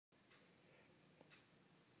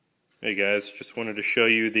Hey guys, just wanted to show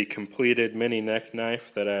you the completed mini neck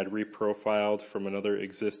knife that I had reprofiled from another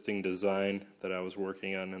existing design that I was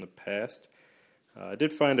working on in the past. I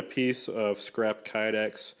did find a piece of scrap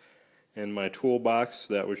Kydex in my toolbox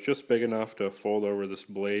that was just big enough to fold over this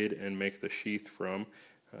blade and make the sheath from,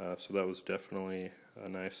 so that was definitely a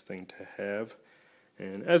nice thing to have.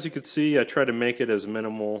 And as you can see, I tried to make it as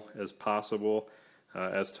minimal as possible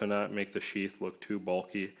as to not make the sheath look too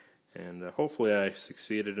bulky. And hopefully I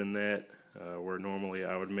succeeded in that, where normally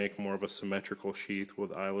I would make more of a symmetrical sheath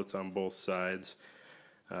with eyelets on both sides.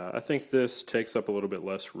 I think this takes up a little bit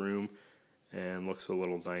less room and looks a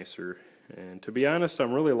little nicer. And to be honest,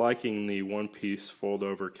 I'm really liking the one-piece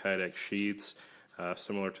fold-over Kydex sheaths,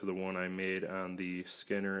 similar to the one I made on the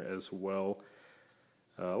Skinner as well.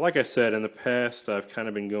 Like I said, in the past I've kind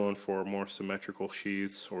of been going for more symmetrical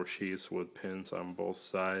sheaths or sheaths with pins on both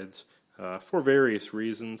sides. For various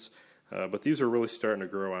reasons, but these are really starting to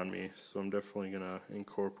grow on me, so I'm definitely going to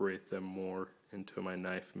incorporate them more into my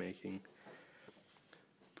knife making.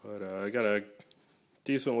 But I got a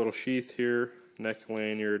decent little sheath here, neck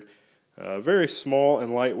lanyard, very small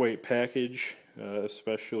and lightweight package,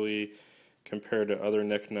 especially compared to other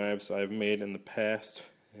neck knives I've made in the past,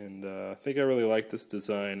 and I think I really like this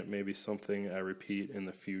design. It may be something I repeat in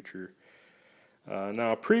the future.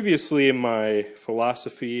 Now, previously, my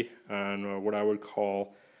philosophy on what I would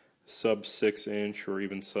call sub 6-inch or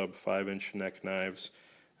even sub 5-inch neck knives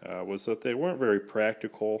was that they weren't very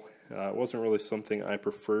practical. It wasn't really something I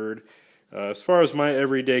preferred. As far as my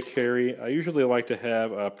everyday carry, I usually like to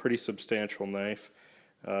have a pretty substantial knife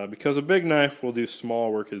because a big knife will do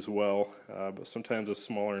small work as well, but sometimes a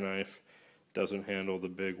smaller knife doesn't handle the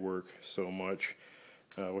big work so much.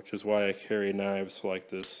 Which is why I carry knives like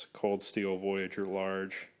this Cold Steel Voyager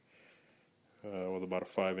Large with about a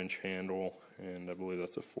 5-inch handle, and I believe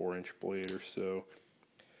that's a 4-inch blade or so.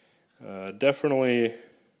 Definitely,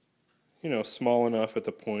 small enough at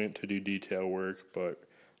the point to do detail work, but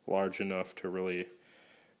large enough to really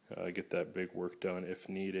get that big work done if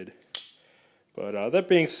needed. But that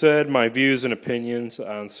being said, my views and opinions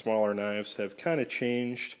on smaller knives have kind of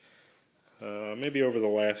changed, maybe over the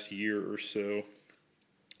last year or so.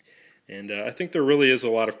 And I think there really is a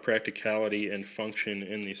lot of practicality and function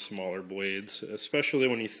in these smaller blades, especially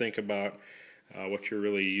when you think about what you're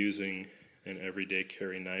really using an everyday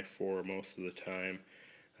carry knife for most of the time,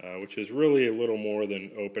 which is really a little more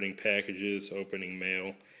than opening packages, opening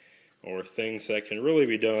mail, or things that can really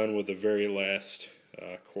be done with the very last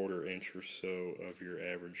quarter inch or so of your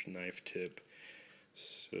average knife tip.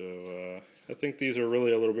 So I think these are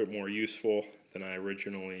really a little bit more useful than I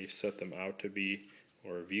originally set them out to be,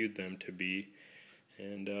 or viewed them to be,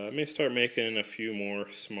 and I may start making a few more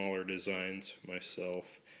smaller designs myself.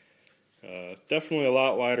 Definitely a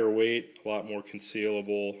lot lighter weight, a lot more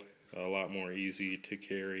concealable, a lot more easy to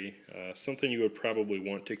carry, something you would probably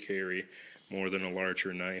want to carry more than a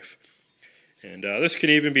larger knife. And this can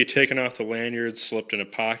even be taken off the lanyard, slipped in a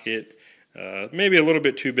pocket, maybe a little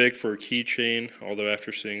bit too big for a keychain, although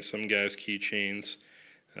after seeing some guys' keychains,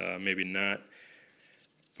 maybe not.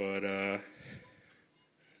 But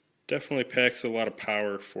definitely packs a lot of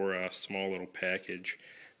power for a small little package.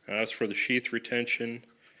 As for the sheath retention,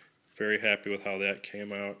 very happy with how that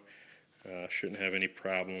came out. Shouldn't have any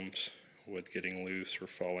problems with getting loose or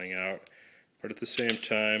falling out. But at the same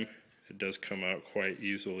time, it does come out quite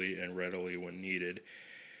easily and readily when needed.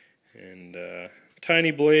 And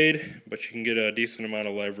tiny blade, but you can get a decent amount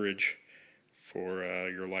of leverage for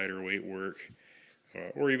your lighter weight work,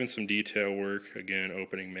 or even some detail work. Again,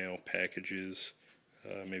 opening mail packages.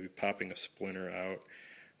 Maybe popping a splinter out,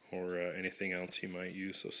 or anything else you might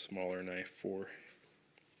use a smaller knife for.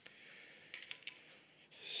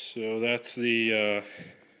 So that's the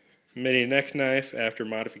mini neck knife after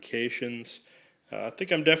modifications. I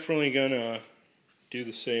think I'm definitely going to do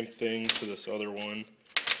the same thing to this other one,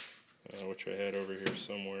 which I had over here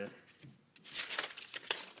somewhere.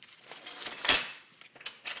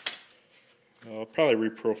 I'll probably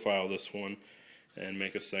reprofile this one and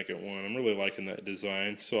make a second one. I'm really liking that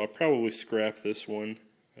design, so I'll probably scrap this one.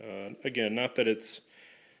 Again, not that it's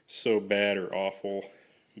so bad or awful,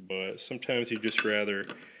 but sometimes you'd just rather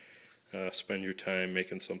spend your time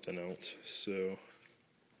making something else. So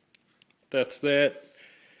that's that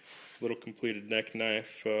little completed neck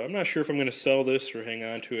knife. I'm not sure if I'm going to sell this or hang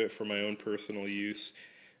on to it for my own personal use.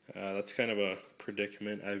 That's kind of a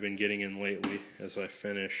predicament I've been getting in lately as I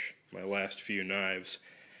finish my last few knives.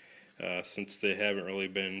 Since they haven't really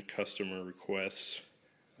been customer requests,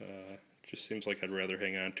 just seems like I'd rather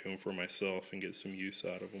hang on to them for myself and get some use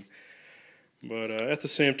out of them. But at the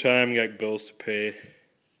same time, got bills to pay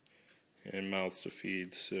and mouths to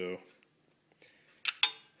feed, so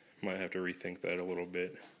Might have to rethink that a little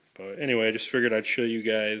bit. But anyway, I just figured I'd show you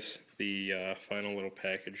guys the final little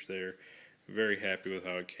package there. Very happy with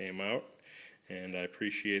how it came out, and I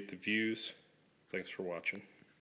appreciate the views. Thanks for watching.